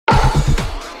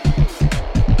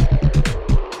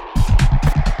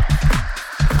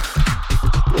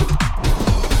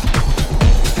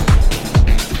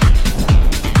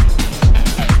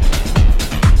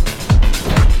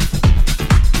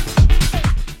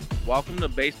Welcome to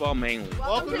Baseball Mainly.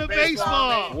 Welcome to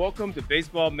baseball. Welcome to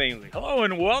Baseball Mainly. Hello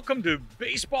and welcome to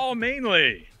Baseball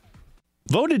Mainly.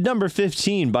 Voted number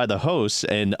 15 by the hosts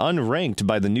and unranked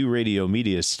by the new radio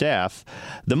media staff,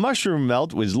 the Mushroom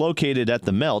Melt was located at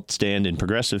the Melt stand in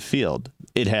Progressive Field.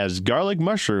 It has garlic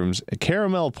mushrooms,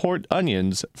 caramel port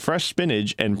onions, fresh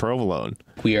spinach, and provolone.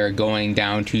 We are going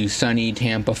down to sunny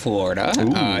Tampa, Florida, to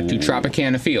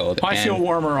Tropicana Field. I feel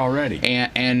warmer already.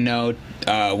 And no,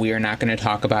 we are not going to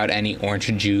talk about any orange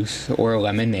juice or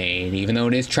lemonade, even though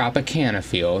it is Tropicana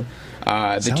Field.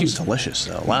 Sounds delicious,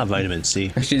 though. A lot of vitamin C.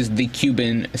 Which is the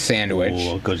Cuban sandwich.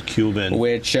 Oh, good Cuban.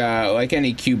 Which, like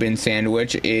any Cuban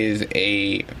sandwich, is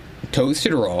a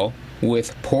toasted roll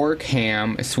with pork,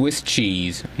 ham, Swiss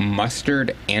cheese,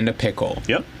 mustard, and a pickle.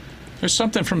 Yep. There's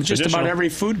something from just about every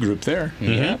food group there.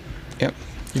 Mm-hmm. Yep.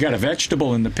 You got a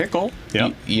vegetable in the pickle.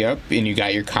 Yep. Yep, and you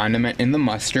got your condiment in the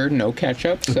mustard, no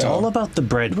ketchup. It's all about the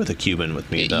bread with a Cuban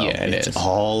with me, though. Yeah, it's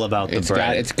all about the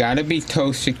bread. It's got to be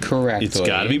toasted correctly. It's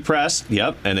got to be pressed,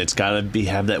 yep, and it's got to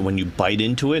have that when you bite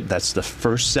into it, that's the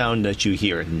first sound that you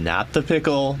hear. Not the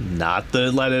pickle, not the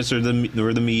lettuce or the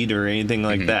meat or anything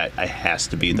like that. It has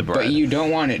to be the bread. But you don't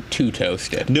want it too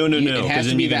toasted. No. It has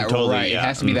to be that right. It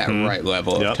has to be that right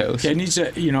level of toast. Yeah, it needs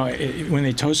when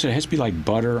they toast it, it has to be like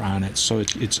butter on it, so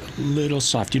it's a little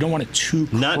soft. You don't want it too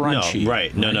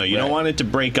crunchy. No. You don't want it to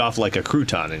break off like a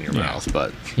crouton in your mouth,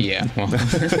 but yeah. Well.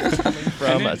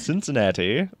 From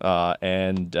Cincinnati,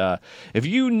 and if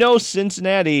you know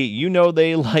Cincinnati, you know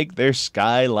they like their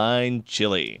Skyline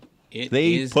chili.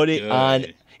 They put it on.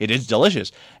 It is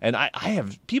delicious, and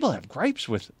people have gripes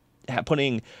with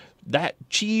putting that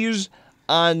cheese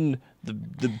on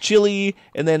the chili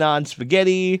and then on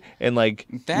spaghetti and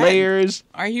layers.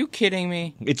 Are you kidding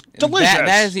me? It's delicious.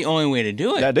 That is the only way to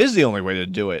do it. That is the only way to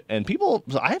do it. And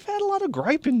I've had a lot of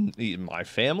gripe in my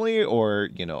family or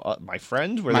my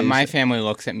friends. My family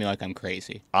looks at me like I'm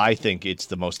crazy. I think it's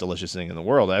the most delicious thing in the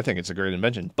world. I think it's a great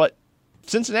invention. But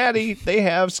Cincinnati, they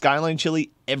have Skyline chili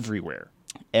everywhere.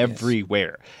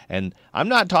 Everywhere. Yes. And I'm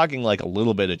not talking like a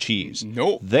little bit of cheese.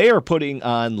 Nope. They are putting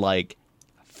on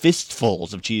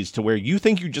fistfuls of cheese to where you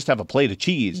think you just have a plate of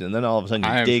cheese, and then all of a sudden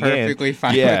you dig in. I'm perfectly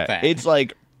fine with that. It's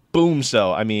like boom.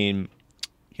 So I mean,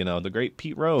 the great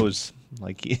Pete Rose,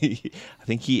 I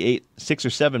think he ate 6 or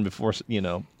 7 before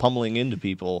pummeling into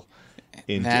people.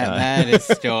 That is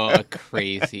still a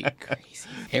crazy.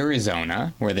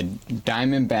 Arizona, where the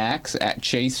Diamondbacks at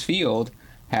Chase Field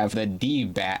have the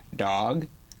D-Bat dog.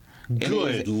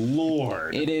 Good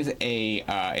Lord. It is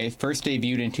it first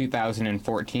debuted in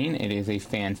 2014. It is a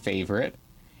fan favorite.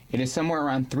 It is somewhere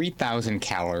around 3,000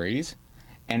 calories,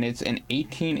 and it's an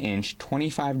 18-inch,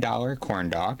 $25 corn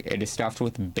dog. It is stuffed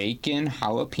with bacon,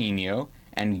 jalapeno,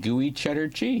 and gooey cheddar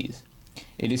cheese.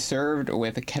 It is served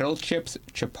with kettle chips,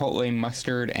 chipotle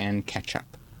mustard, and ketchup.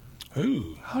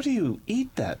 Ooh. How do you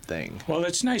eat that thing? Well,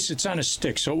 it's nice. It's on a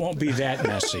stick, so it won't be that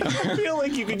messy. I feel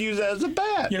like you could use that as a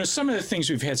bat. Some of the things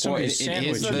we've had, some of these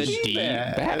sandwiches. It is the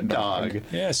D-Bat dog.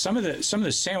 Yeah, some of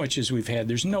the sandwiches we've had,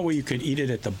 there's no way you could eat it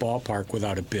at the ballpark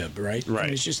without a bib, right? Right. I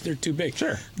mean, it's just they're too big.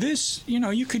 Sure. This,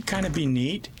 you could kind of be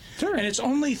neat. Sure. And it's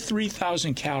only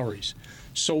 3,000 calories.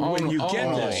 So when you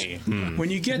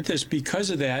get this, because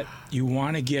of that, you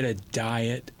want to get a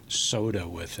diet soda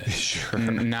with it. Sure.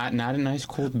 Not a nice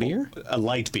cold beer? A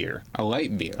light beer. A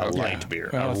light beer. A light beer.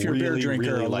 Well, if you're a beer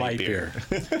drinker, really a light beer.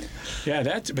 Yeah,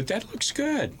 but that looks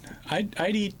good.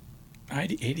 I'd eat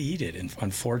it,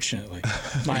 unfortunately.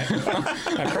 My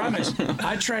problem is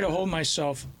I try to hold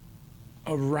myself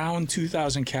around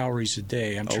 2,000 calories a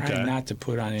day. I'm trying not to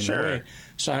put on any weight.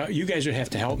 So you guys would have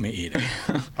to help me eat it.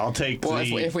 I'll take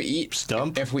if we eat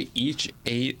stump. If we each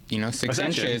ate, 6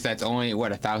 inches, that's only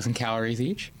 1,000 calories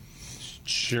each.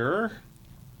 Sure.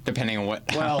 Depending on what.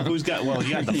 Well, you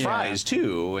got the fries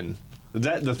too, and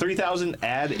that the 3,000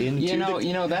 add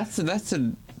into. That's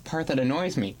the part that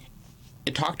annoys me.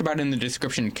 It talked about in the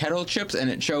description kettle chips, and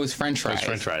it shows French fries.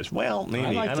 French fries. Well,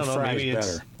 maybe I don't know. Maybe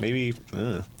better. Maybe.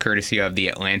 Courtesy of the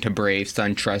Atlanta Braves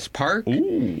SunTrust Park.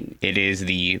 Ooh. It is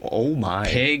the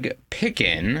Pig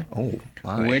Pickin',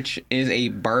 which is a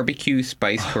barbecue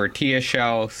spiced tortilla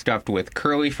shell stuffed with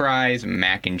curly fries,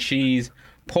 mac and cheese,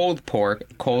 pulled pork,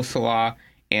 coleslaw,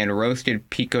 and roasted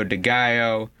pico de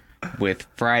gallo with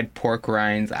fried pork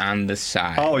rinds on the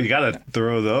side. Oh, you gotta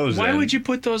throw those in. Why would you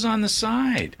put those on the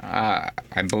side? I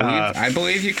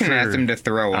believe you can ask them to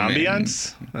throw them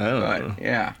ambiance? in. But,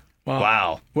 yeah. Well,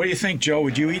 wow. What do you think, Joe?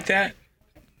 Would you eat that?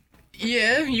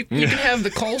 Yeah, you can have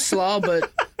the coleslaw,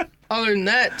 but other than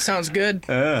that, sounds good.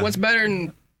 What's better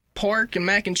than pork and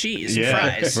mac and cheese and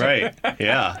fries? Right.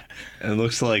 Yeah. It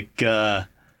looks like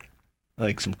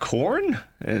like some corn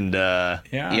and Yeah.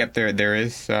 Yep, there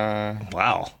is.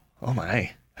 wow. Oh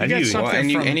my. How You do got you?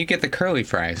 something and you get the curly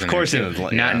fries. Of course in it there is,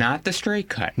 too. yeah. Not the straight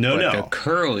cut. No, but no. the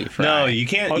curly fries. No, you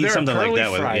can't Oh, eat there are something like curly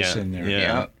that with fries yeah. in there.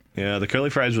 Yeah. Yep. Yeah, the curly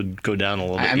fries would go down a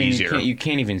little bit I mean, easier. you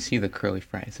can't even see the curly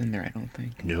fries in there. I don't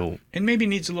think. No. And maybe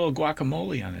needs a little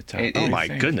guacamole on the top. It- Oh I my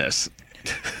think. goodness.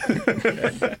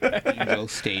 Angel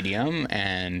Stadium,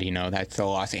 and that's the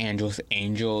Los Angeles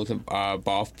Angels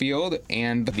ball field,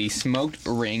 and the smoked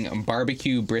ring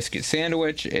barbecue brisket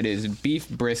sandwich. It is beef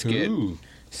brisket,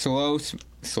 slow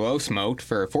smoked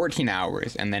for 14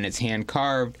 hours, and then it's hand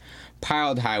carved,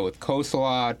 piled high with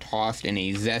coleslaw, tossed in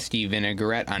a zesty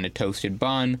vinaigrette on a toasted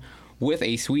bun, with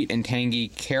a sweet and tangy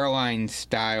Caroline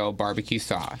style barbecue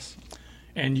sauce.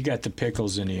 And you got the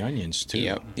pickles and the onions too.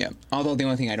 Yep. Although the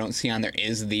only thing I don't see on there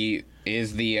is the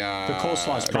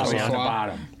coleslaw's probably on the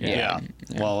bottom. Yeah.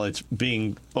 Well, it's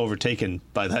being overtaken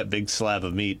by that big slab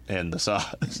of meat and the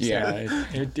sauce. Yeah,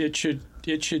 it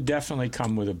should definitely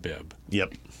come with a bib.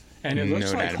 Yep. And it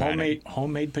looks No like doubt about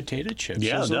homemade potato chips.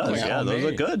 Yeah, it Those look does. like Yeah, those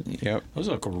look homemade. good. Yep. Those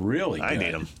look really good. I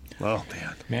need them. Oh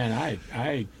man. Man,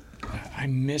 I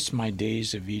miss my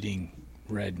days of eating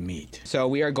red meat. So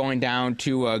we are going down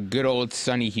to good old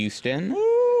sunny Houston,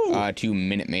 to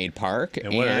Minute Maid Park.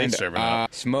 And what are they serving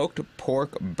up? Smoked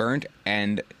pork burnt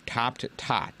and topped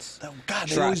tots. Oh God,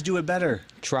 they Try- always do it better.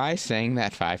 Try saying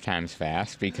that 5 times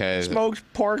fast because... Smoked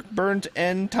pork, burnt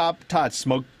end top tots.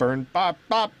 Smoked burnt bop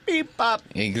bop beep bop.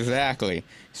 Exactly.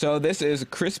 So this is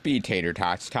crispy tater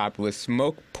tots topped with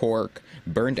smoked pork,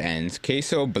 burnt ends,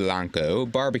 queso blanco,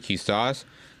 barbecue sauce,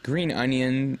 green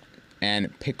onion,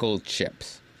 and pickled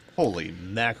chips. Holy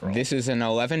mackerel! This is an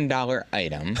 $11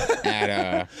 item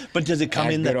at But does it come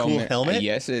at in the good cool old helmet?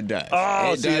 Yes, it does.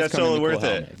 Oh, It see, does that's come in totally the cool worth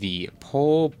it. helmet. The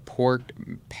pulled pork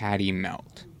patty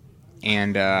melt.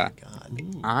 And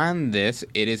on this,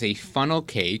 it is a funnel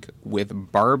cake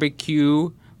with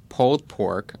barbecue, pulled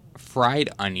pork, fried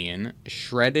onion,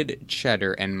 shredded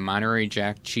cheddar, and Monterey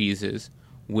Jack cheeses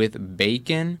with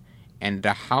bacon and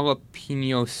a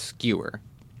jalapeno skewer.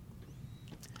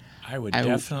 I would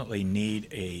definitely need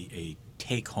a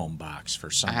take-home box for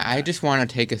some. I just want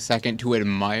to take a second to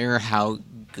admire how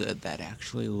good that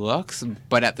actually looks,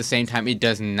 but at the same time, it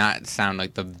does not sound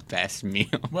like the best meal.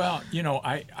 Well,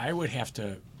 I would have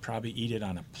to probably eat it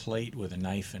on a plate with a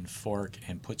knife and fork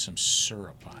and put some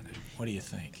syrup on it. What do you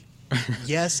think?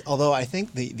 Yes, although I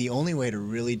think the only way to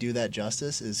really do that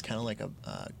justice is kind of like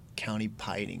a county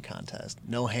pie eating contest.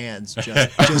 No hands,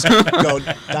 just go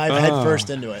dive head first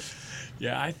into it.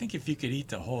 Yeah, I think if you could eat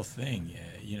the whole thing,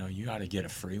 you ought to get a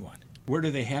free one. Where do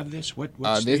they have this? What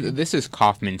stadium? This is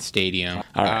Kauffman Stadium.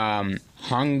 All right.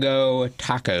 Hongo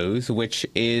Tacos, which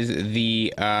is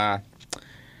the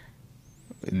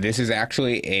this is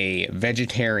actually a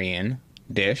vegetarian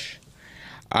dish.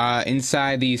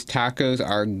 Inside these tacos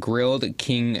are grilled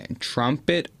king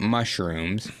trumpet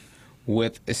mushrooms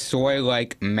with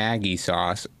soy-like Maggi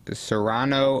sauce,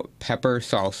 serrano pepper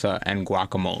salsa, and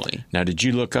guacamole. Now, did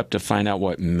you look up to find out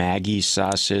what Maggi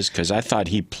sauce is? Because I thought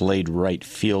he played right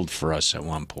field for us at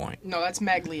one point. No, that's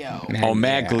Maglio. Oh,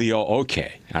 Maglio.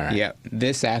 Okay. All right. Yep.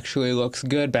 This actually looks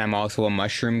good, but I'm also a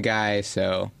mushroom guy,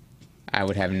 so I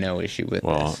would have no issue with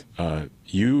Well, this.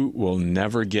 you will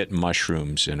never get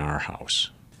mushrooms in our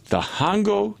house. The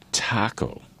Hongo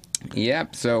Taco.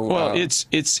 Yep. So Well, it's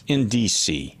in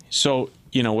D.C. So,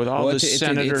 with all the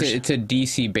senators. It's a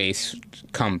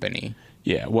DC-based company.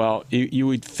 Yeah, well, you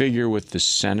would figure with the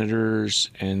senators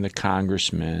and the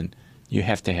congressmen, you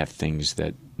have to have things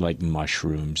that like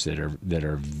mushrooms that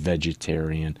are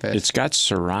vegetarian. It's got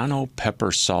serrano pepper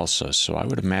salsa, so I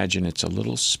would imagine it's a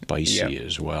little spicy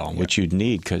as well, which you'd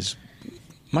need because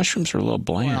mushrooms are a little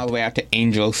bland. All the way out to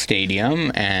Angel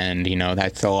Stadium, and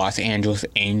that's the Los Angeles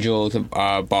Angels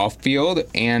ball field,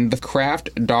 and the Kraft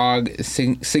Dog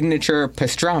signature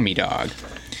pastrami dog,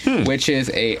 which is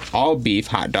a all-beef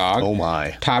hot dog. Oh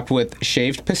my! Topped with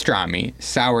shaved pastrami,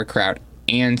 sauerkraut,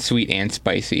 and sweet and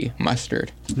spicy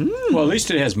mustard. Well, at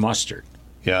least it has mustard.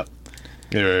 Yep.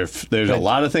 There's a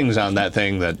lot of things on that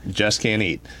thing that Jess can't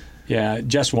eat. Yeah,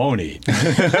 Jess won't eat.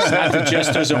 It's not that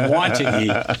Jess doesn't want to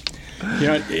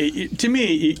eat. To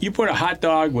me, you put a hot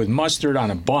dog with mustard on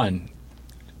a bun,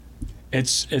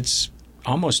 it's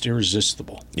almost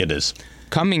irresistible. It is.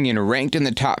 Coming in ranked in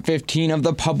the top 15 of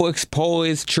the Publix poll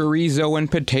is chorizo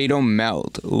and potato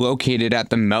melt. Located at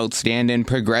the Melt Stand in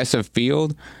Progressive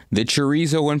Field, the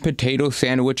chorizo and potato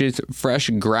sandwiches fresh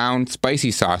ground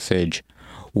spicy sausage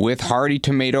with hearty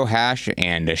tomato hash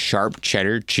and a sharp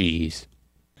cheddar cheese.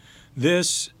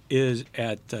 This is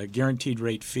at Guaranteed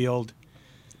Rate Field.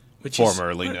 which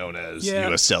formerly known as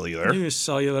U.S. Cellular. U.S.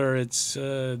 Cellular. It's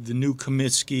the new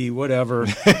Comiskey, whatever.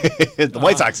 The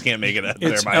White Sox can't make it up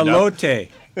It's their mind up. elote.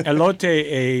 Elote,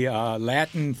 a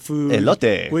Latin food,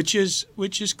 Elote. which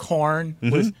is corn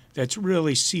with that's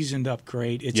really seasoned up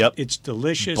great. It's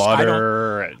delicious.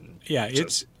 Butter and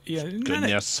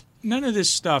Goodness. None of this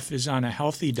stuff is on a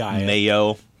healthy diet.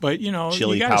 Mayo. But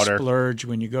chili you got to powder. splurge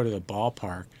when you go to the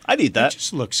ballpark. I'd eat that. It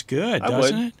just looks good, I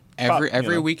doesn't would. it?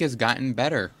 Every week has gotten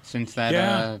better since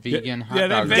that vegan hot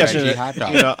dog. veggie hot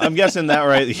dog. I'm guessing that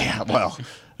right. Yeah, well,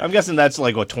 I'm guessing that's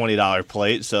like a $20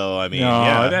 plate. So I mean,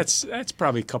 No, that's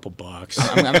probably a couple bucks.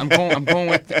 I'm going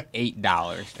with $8.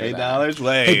 $8.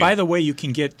 Wait. Hey, by the way, you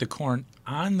can get the corn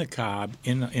on the cob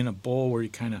in a bowl where you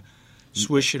kind of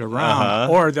swish it around,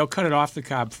 or they'll cut it off the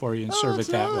cob for you and serve it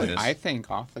that way. I think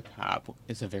off the cob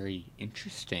is a very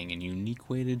interesting and unique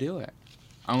way to do it.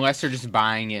 Unless they're just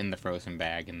buying it in the frozen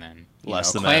bag and then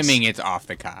claiming it's off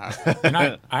the cob. And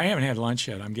I haven't had lunch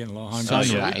yet. I'm getting a little hungry.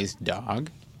 Sunrise dog.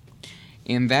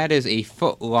 And that is a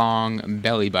foot-long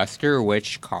belly buster,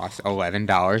 which costs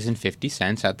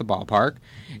 $11.50 at the ballpark.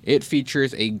 It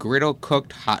features a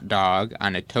griddle-cooked hot dog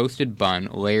on a toasted bun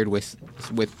layered with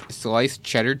sliced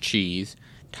cheddar cheese,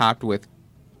 topped with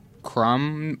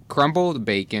crumbled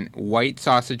bacon, white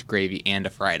sausage gravy, and a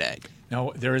fried egg.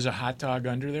 Now, there is a hot dog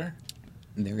under there?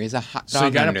 There is a hot dog So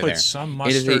you got under to put there. some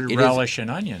mustard, relish, and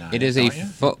onion on it. It is a don't you?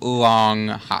 foot-long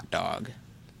hot dog.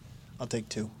 I'll take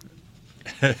 2.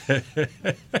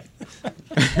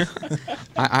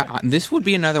 This would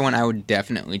be another one I would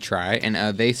definitely try,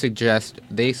 and they suggest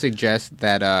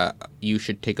that you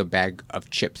should take a bag of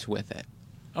chips with it.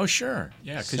 Oh, sure.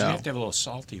 Yeah, because you have to have a little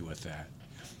salty with that.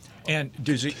 And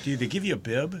do they give you a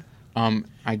bib?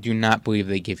 I do not believe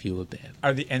they give you a bib.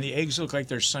 And the eggs look like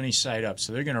they're sunny side up,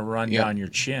 so they're going to run down your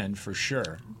chin for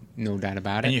sure. No doubt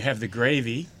about it. And you have the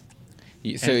gravy.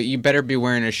 So you better be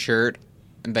wearing a shirt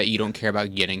that you don't care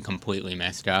about getting completely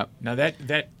messed up. Now that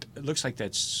looks like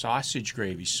that's sausage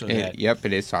gravy. So Yep,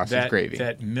 it is sausage gravy.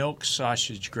 That milk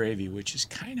sausage gravy, which is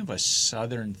kind of a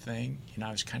southern thing. I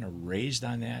was kind of raised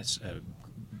on that,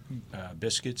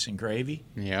 biscuits and gravy.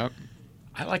 Yep.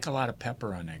 I like a lot of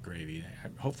pepper on that gravy.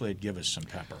 Hopefully, it'd give us some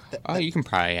pepper. Oh, you can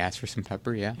probably ask for some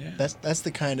pepper, yeah. That's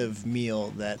the kind of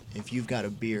meal that if you've got a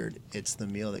beard, it's the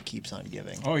meal that keeps on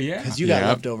giving. Oh yeah, because you got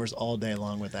leftovers all day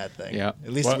long with that thing. Yeah,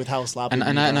 at least with how sloppy.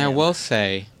 And I will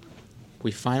say,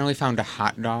 we finally found a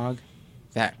hot dog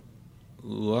that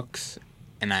looks,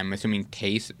 and I'm assuming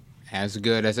tastes as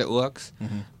good as it looks.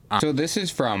 Mm-hmm. So this is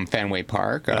from Fenway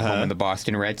Park, home of the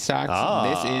Boston Red Sox.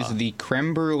 This is the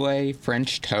creme brulee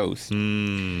French toast.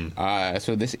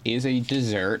 So this is a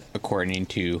dessert, according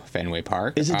to Fenway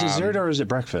Park. Is it dessert or is it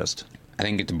breakfast? I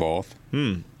think it's both.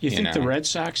 You think the Red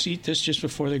Sox eat this just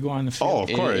before they go on the field? Oh,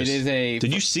 of course. It is a.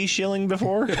 Did you see shilling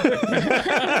before? It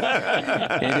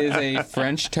is a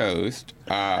French toast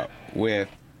with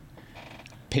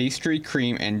pastry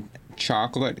cream and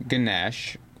chocolate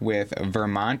ganache with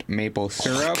Vermont maple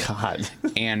syrup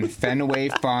and Fenway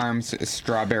Farms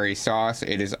strawberry sauce.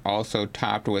 It is also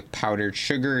topped with powdered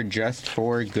sugar just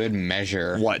for good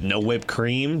measure. What, no whipped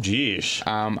cream? Jeesh.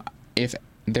 If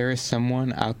there is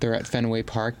someone out there at Fenway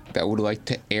Park that would like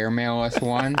to airmail us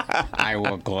one, I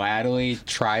will gladly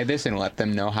try this and let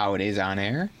them know how it is on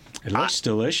air. It looks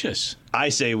delicious. I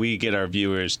say we get our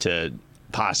viewers to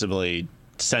possibly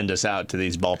send us out to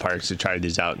these ballparks to try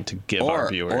these out and to give our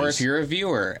viewers. Or if you're a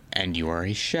viewer and you are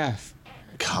a chef,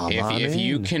 if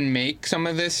you can make some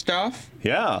of this stuff,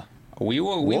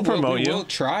 we'll promote you. We'll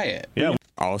try it. Yeah.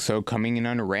 Also coming in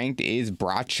unranked is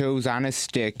Brachos on a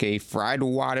Stick, a fried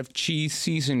wad of cheese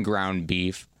seasoned ground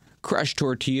beef, crushed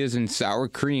tortillas and sour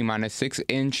cream on a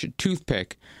 6-inch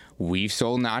toothpick. We've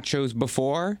sold nachos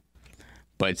before,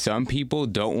 but some people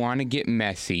don't want to get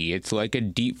messy. It's like a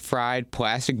deep-fried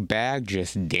plastic bag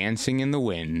just dancing in the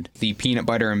wind. The peanut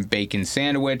butter and bacon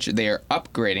sandwich, they are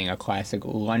upgrading a classic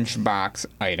lunchbox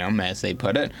item, as they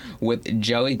put it, with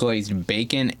jelly-glazed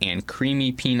bacon and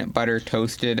creamy peanut butter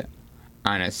toasted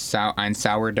on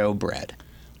sourdough bread.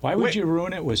 Why would you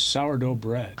ruin it with sourdough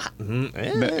bread?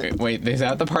 Wait, is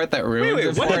that the part that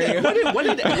ruins it for you? What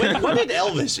did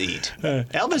Elvis eat?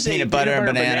 Elvis ate peanut butter and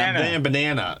banana.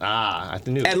 Banana. I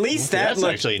knew. At least that's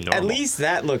actually normal. At least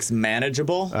that looks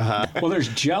manageable. Well, there's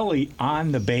jelly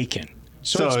on the bacon,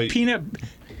 so it's peanut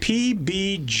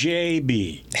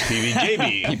PBJB.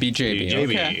 PBJB. PBJB.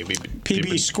 Okay.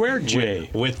 PB squared J.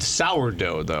 With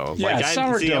sourdough, though. Yeah, like,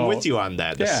 sourdough. See, I'm with you on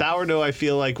that. The Yeah. sourdough, I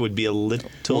feel like, would be a little...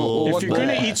 If you're going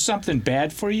to eat something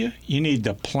bad for you, you need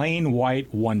the plain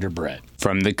white Wonder Bread.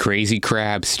 From the Crazy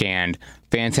Crab stand,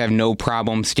 fans have no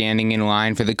problem standing in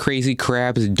line for the Crazy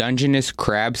Crab's Dungeness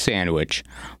Crab Sandwich,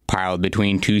 piled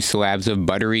between 2 slabs of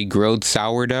buttery grilled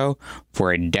sourdough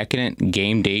for a decadent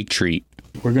game day treat.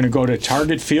 We're going to go to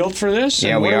Target Field for this?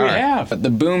 Yeah, and we what are. do we have? But the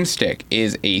boomstick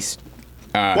is a...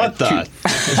 what the?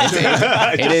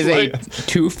 It is a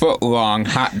 2-foot-long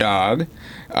hot dog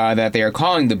that they are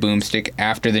calling the boomstick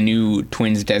after the new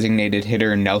Twins designated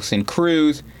hitter Nelson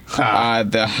Cruz.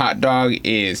 The hot dog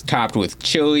is topped with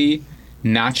chili,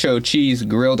 nacho cheese,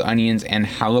 grilled onions, and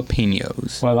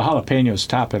jalapenos. Well, the jalapenos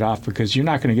top it off because you're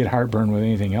not going to get heartburn with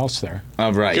anything else there.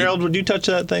 All right. Gerald, would you touch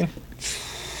that thing?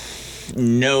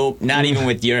 Nope, not even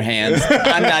with your hands.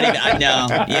 I'm not even. No,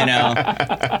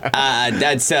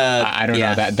 that's. I don't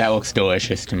yeah. know. That looks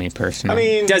delicious to me personally. I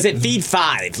mean, Does it feed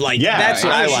 5? Like, that's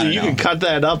what I want to you know. can cut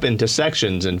that up into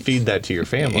sections and feed that to your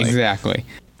family. Exactly.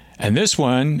 And this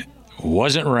one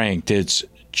wasn't ranked. It's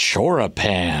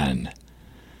Choripan.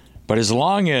 But as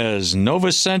long as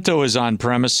Novacento is on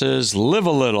premises, live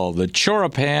a little. The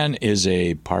Choripan is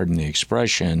a, pardon the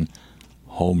expression,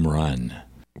 home run.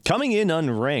 Coming in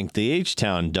unranked, the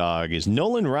H-Town dog is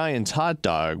Nolan Ryan's hot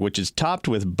dog, which is topped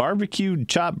with barbecued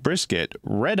chopped brisket,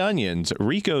 red onions,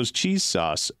 Rico's cheese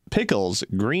sauce, pickles,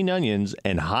 green onions,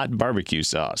 and hot barbecue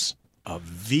sauce. A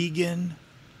vegan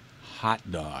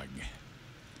hot dog.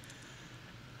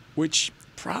 Which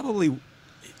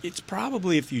it's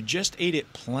probably if you just ate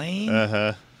it plain,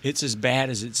 it's as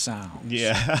bad as it sounds.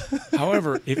 Yeah.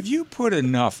 However, if you put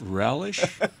enough relish,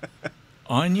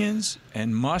 onions,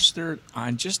 and mustard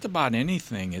on just about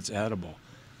anything, it's edible.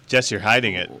 Jess, you're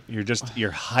hiding it.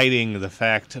 You're hiding the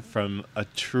fact from a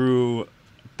true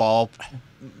baseball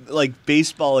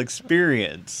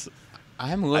experience.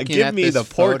 I'm looking give at me this the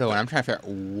port- photo and I'm trying to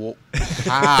figure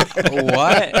out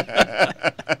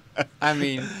what. I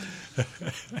mean,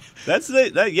 That's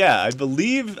yeah. I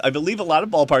believe a lot of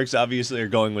ballparks obviously are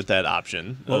going with that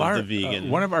option of the vegan.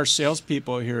 One of our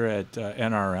salespeople here at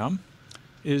NRM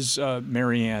is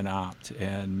Marianne Opt,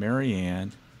 and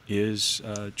Marianne is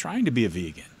trying to be a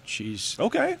vegan. She's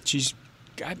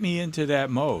got me into that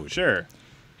mode. Sure.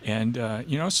 And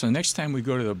so next time we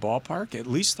go to the ballpark, at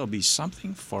least there'll be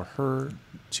something for her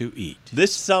to eat.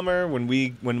 This summer, when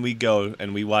we go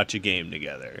and we watch a game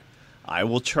together, I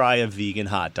will try a vegan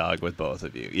hot dog with both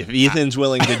of you. If Ethan's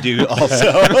willing to do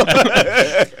also.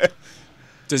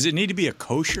 Does it need to be a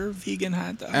kosher vegan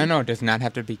hot dog? I know it does not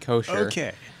have to be kosher.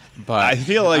 Okay. But I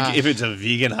feel like if it's a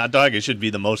vegan hot dog, it should be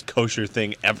the most kosher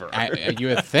thing ever. You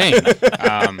would think.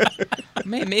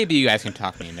 Maybe you guys can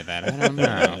talk me into that. I don't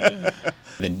know.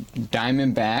 The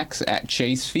Diamondbacks at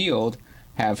Chase Field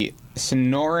have the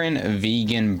Sonoran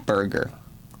Vegan Burger.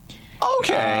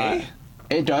 Okay.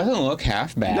 It doesn't look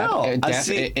half bad. No, it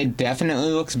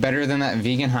definitely looks better than that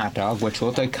vegan hot dog, which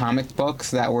looked like comic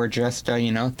books that were just,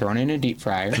 thrown in a deep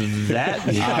fryer.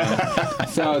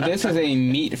 So this is a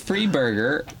meat-free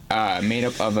burger made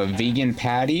up of a vegan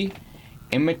patty,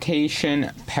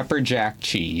 imitation pepper jack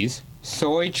cheese,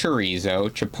 soy chorizo,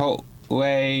 chipotle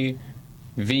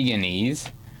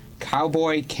veganese,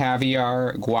 cowboy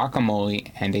caviar, guacamole,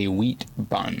 and a wheat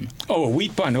bun. Oh, a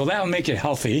wheat bun. Well, that'll make it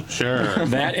healthy. Sure.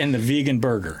 That and the vegan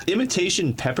burger.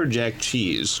 Imitation pepper jack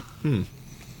cheese.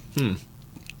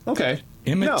 Okay.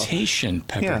 Imitation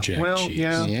pepper jack cheese.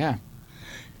 Yeah.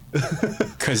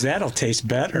 Because that'll taste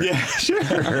better. Yeah,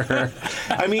 sure.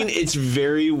 I mean, it's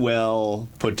very well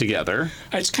put together.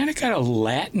 It's kind of got a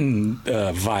Latin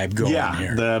vibe going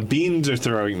here. The beans are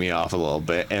throwing me off a little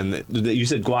bit, and you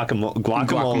said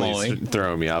guacamole is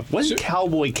throwing me off. What's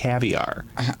cowboy caviar?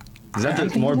 Is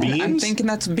that more beans? I'm thinking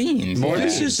that's beans. More yeah.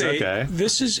 beans.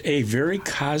 This is a very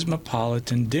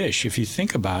cosmopolitan dish. If you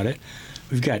think about it,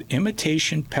 we've got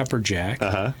imitation pepper jack.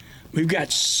 We've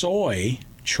got soy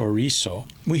chorizo.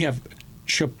 We have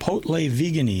chipotle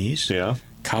veganese. Yeah.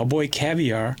 Cowboy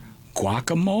caviar.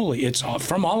 Guacamole. It's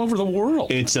from all over the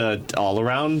world. It's a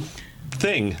all-around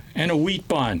thing. And a wheat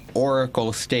bun.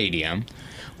 Oracle Stadium,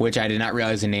 which I did not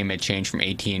realize the name had changed from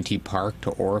AT&T Park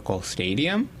to Oracle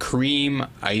Stadium. Cream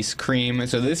ice cream.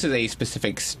 So this is a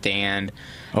specific stand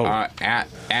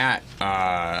at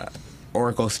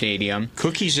Oracle Stadium.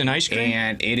 Cookies and ice cream?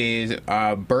 And it is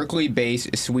a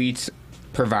Berkeley-based sweets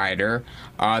provider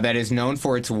that is known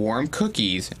for its warm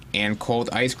cookies and cold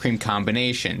ice cream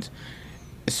combinations.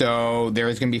 So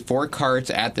there's going to be 4 carts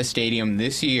at the stadium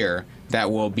this year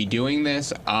that will be doing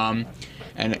this. And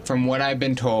from what I've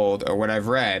been told or what I've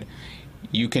read,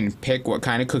 You can pick what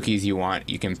kind of cookies you want.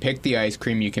 You can pick the ice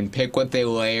cream. You can pick what they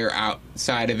layer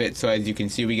outside of it. So as you can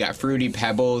see, we got Fruity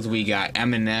Pebbles, we got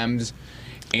M&Ms,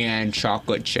 and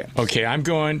chocolate chips. Okay, I'm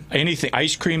going anything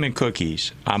ice cream and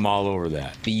cookies. I'm all over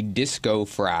that. The disco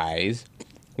fries,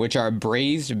 which are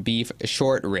braised beef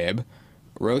short rib,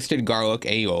 roasted garlic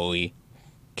aioli,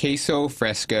 queso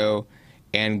fresco,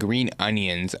 and green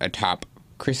onions atop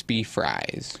crispy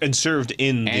fries. And served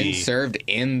in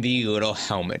the little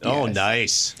helmet. Oh, yes.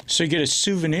 nice. So you get a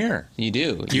souvenir. You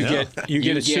do. You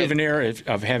get a souvenir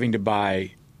of having to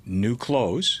buy new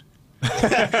clothes. Go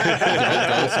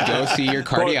see your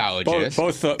cardiologist.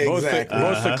 Both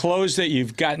the clothes that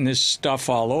you've gotten this stuff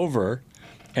all over,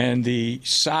 and the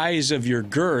size of your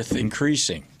girth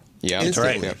increasing. Yeah, that's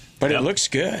right. Yep. But it looks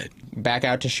good. Back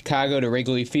out to Chicago to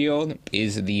Wrigley Field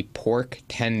is the pork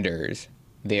tenders.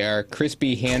 They are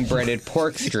crispy hand-breaded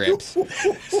pork strips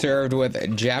served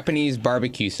with Japanese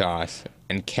barbecue sauce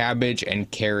and cabbage and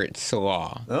carrot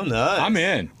slaw. Oh, nice. I'm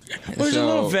in. There's a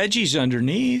little veggies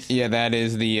underneath. Yeah, that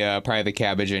is the probably the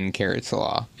cabbage and carrot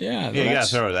slaw. Yeah, you got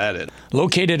to throw that in.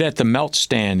 Located at the Melt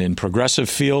Stand in Progressive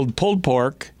Field, pulled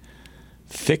pork,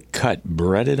 thick-cut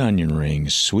breaded onion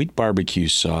rings, sweet barbecue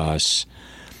sauce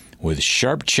with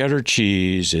sharp cheddar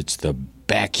cheese. It's the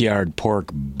backyard pork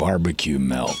barbecue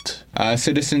melt.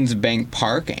 Citizens Bank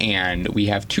Park, and we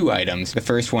have two items. The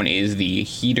first one is the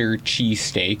heater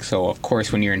cheesesteak. So, of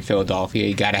course, when you're in Philadelphia,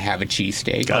 you got to have a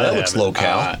cheesesteak. That looks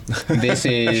low-cal. This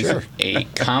is a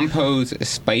composed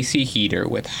spicy heater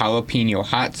with jalapeno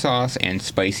hot sauce and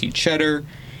spicy cheddar.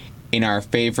 In our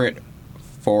favorite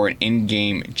for an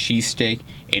in-game cheesesteak,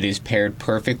 it is paired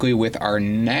perfectly with our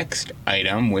next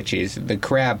item, which is the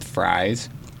crab fries.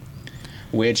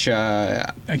 Which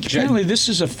apparently this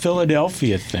is a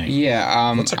Philadelphia thing.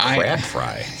 Yeah, what's a crab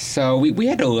fry? So we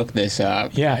had to look this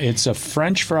up. Yeah, it's a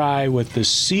French fry with the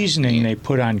seasoning they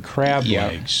put on crab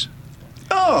legs.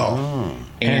 Oh,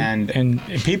 and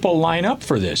people line up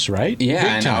for this, right? Yeah,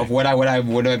 and what I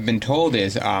would have been told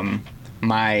is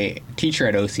my teacher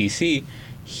at OCC,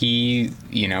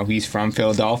 he's from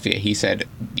Philadelphia. He said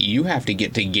you have to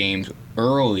get to games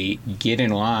early, get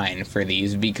in line for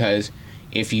these, because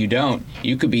if you don't,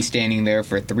 you could be standing there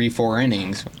for 3-4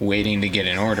 innings waiting to get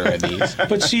an order of these.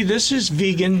 But see, this is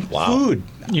vegan food.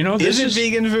 You know, this is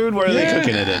vegan food? What are they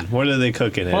cooking it in? What are they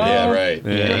cooking it in? Yeah, right.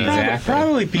 Yeah, exactly.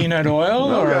 Probably peanut oil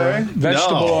or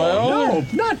vegetable oil. No,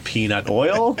 not peanut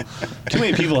oil. Too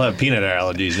many people have peanut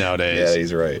allergies nowadays. Yeah,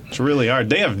 he's right. It's really hard.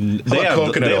 They have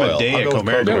coconut oil? a day I'll at go with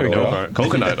Comerica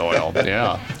coconut oil.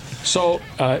 Yeah. So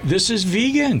this is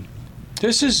vegan.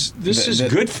 This is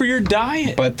good for your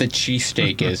diet. But the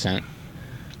cheesesteak isn't.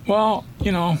 Well,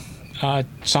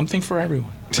 something for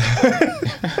everyone.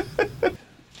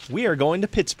 We are going to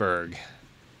Pittsburgh.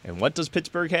 And what does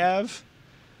Pittsburgh have?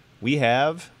 We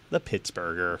have the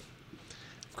Pittsburgher.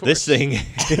 This thing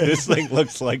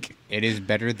looks like it is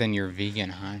better than your vegan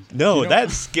hunt. No,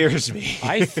 that scares me.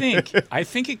 I think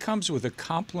it comes with a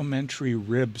complimentary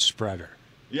rib spreader.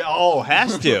 Yeah,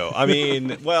 has to. I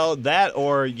mean, well, that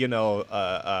or, you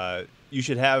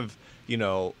should have,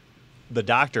 the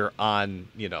doctor on,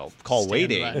 call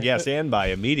waiting. Yeah, stand by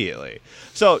immediately.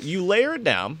 So you layer it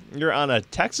down. You're on a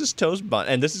Texas toast bun.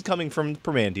 And this is coming from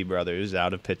Primanti Brothers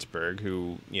out of Pittsburgh,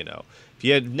 who, if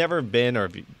you had never been or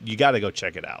you got to go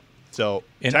check it out. So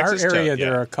in Texas our area,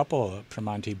 there are a couple of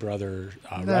Primanti Brother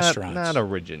restaurants. Not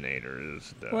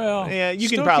originators, though. Well, yeah, you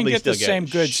can probably get the same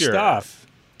good stuff.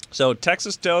 So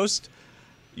Texas toast,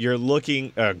 you're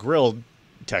looking grilled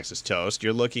Texas toast.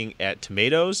 You're looking at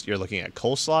tomatoes. You're looking at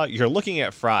coleslaw. You're looking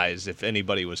at fries, if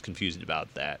anybody was confused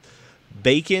about that.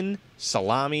 Bacon,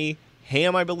 salami,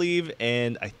 ham, I believe,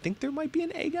 and I think there might be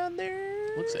an egg on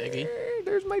there. Looks eggy.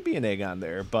 There might be an egg on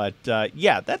there, but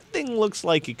yeah, that thing looks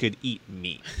like it could eat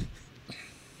meat.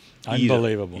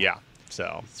 Unbelievable. Yeah.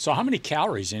 So how many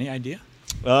calories? Any idea?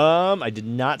 I did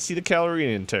not see the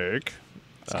calorie intake.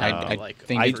 I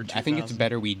think it's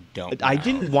better we don't know. I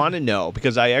didn't want to know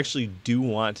because I actually do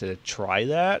want to try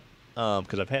that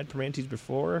because I've had Primantis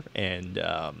before, and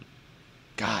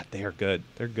God, they are good.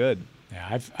 They're good.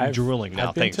 Yeah, I'm drooling now.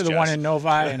 I've been to the one in Novi,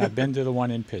 and I've been to the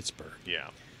one in Pittsburgh. Yeah,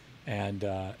 and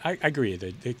I agree.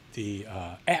 The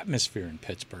atmosphere in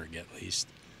Pittsburgh, at least,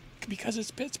 because it's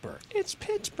Pittsburgh. It's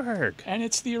Pittsburgh. And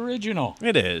it's the original.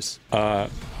 It is.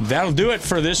 That'll do it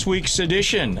for this week's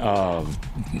edition of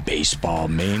Baseball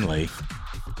Mainly.